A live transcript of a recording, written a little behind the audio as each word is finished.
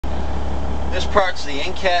This part's the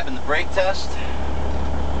in-cab and the brake test.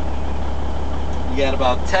 You got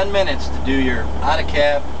about 10 minutes to do your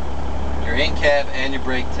out-of-cab, your in-cab, and your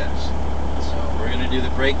brake test. So we're going to do the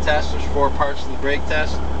brake test. There's 4 parts to the brake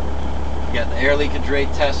test. You got the air leakage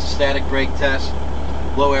rate test, the static brake test,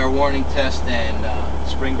 low air warning test, and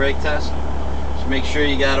spring brake test. So make sure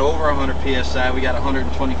you got over 100 psi. We got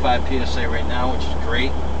 125 psi right now, which is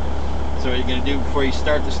great. So what you're going to do before you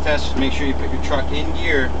start this test is make sure you put your truck in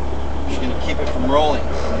gear, which is going to keep it from rolling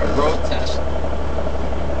from your road test.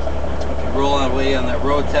 If you roll away on that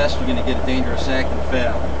road test, you're going to get a dangerous act and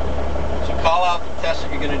fail. So call out the test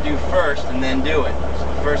that you're going to do first and then do it. So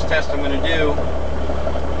the first test I'm going to do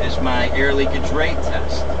is my air leakage rate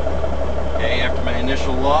test. Okay, after my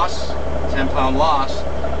initial loss, 10-pound loss,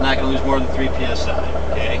 I'm not going to lose more than 3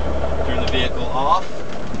 psi. Okay, turn the vehicle off.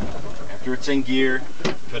 After it's in gear,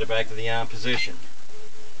 put it back to the on position.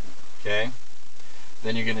 Okay,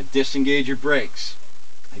 then you're going to disengage your brakes.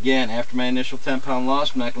 Again, after my initial 10-pound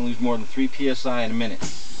loss, I'm not going to lose more than 3 psi in a minute.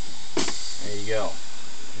 There you go.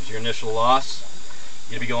 There's your initial loss.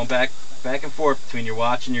 You're going to be going back and forth between your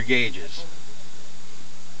watch and your gauges.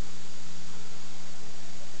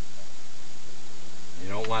 You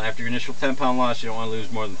don't want, after your initial 10-pound loss, you don't want to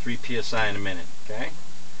lose more than 3 psi in a minute. Okay?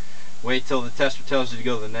 Wait till the tester tells you to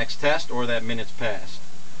go to the next test or that minute's passed.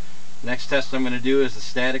 Next test I'm going to do is the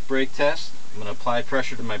static brake test. I'm going to apply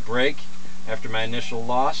pressure to my brake after my initial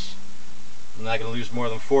loss. I'm not going to lose more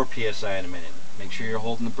than 4 psi in a minute. Make sure you're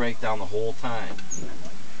holding the brake down the whole time.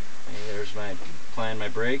 Okay, there's my applying my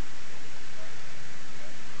brake.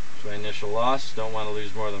 There's my initial loss. Don't want to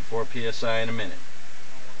lose more than 4 psi in a minute.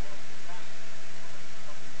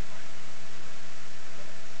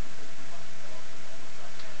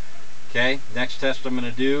 Okay, next test I'm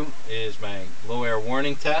going to do is my low air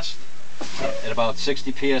warning test. At about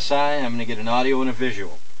 60 psi, I'm going to get an audio and a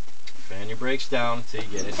visual. Fan your brakes down until you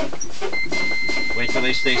get it. Wait till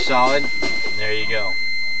they stay solid. And there you go.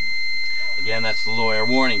 Again, that's the low air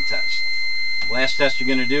warning test. Last test you're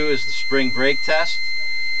going to do is the spring brake test.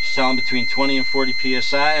 Just tell them between 20 and 40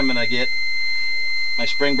 psi. I'm going to get my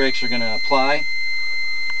spring brakes are going to apply.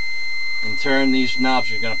 In turn, these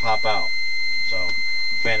knobs are going to pop out. So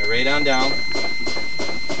fan it right on down.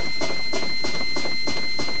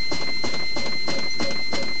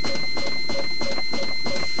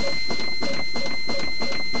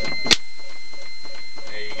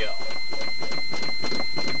 There you go.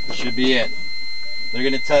 Should be it. They're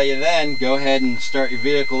going to tell you then, go ahead and start your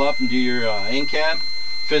vehicle up and do your in-cab.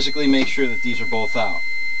 Physically make sure that these are both out.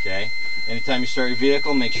 Okay? Anytime you start your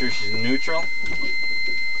vehicle, make sure she's in neutral.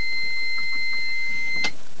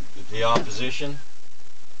 Get the off position.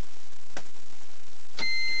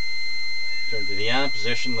 Turn to the on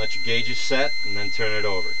position, let your gauges set, and then turn it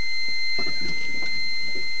over.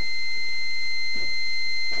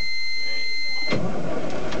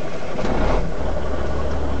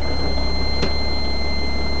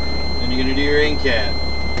 Then you're going to do your in-cab.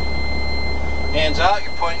 Hands out,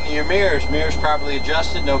 you're pointing to your mirrors. Mirrors properly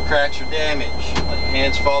adjusted, no cracks or damage. Let your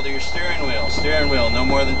hands fall to your steering wheel. Steering wheel, no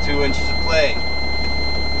more than 2 inches of play.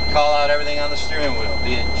 Call out everything on the steering wheel,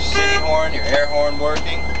 be it your city horn, your air horn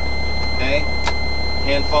working. Okay?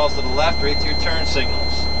 Hand falls to the left, right to your turn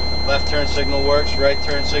signals. Left turn signal works, right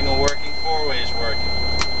turn signal working, 4-ways working.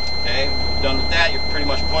 Okay? Done with that, you're pretty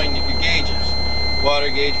much pointing at your gauges. Water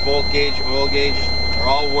gauge, volt gauge, oil gauges are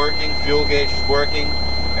all working. Fuel gauge is working.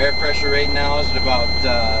 Air pressure right now is at about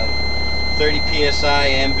 30 psi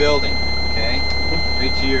and building. Okay?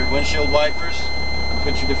 Right to your windshield wipers.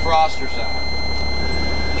 Put your defrosters on.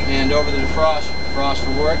 Put your hand over the defroster.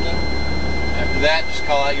 Defroster working. After that, just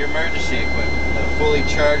call out your emergency equipment. Got a fully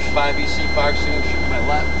charged 5EC fire extinguisher to my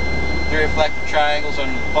left, 3 reflective triangles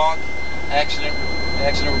under the bunk, accident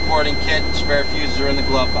reporting kit, and spare fuses are in the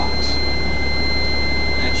glove box.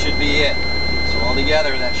 And that should be it. So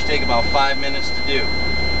altogether, that should take about 5 minutes to do.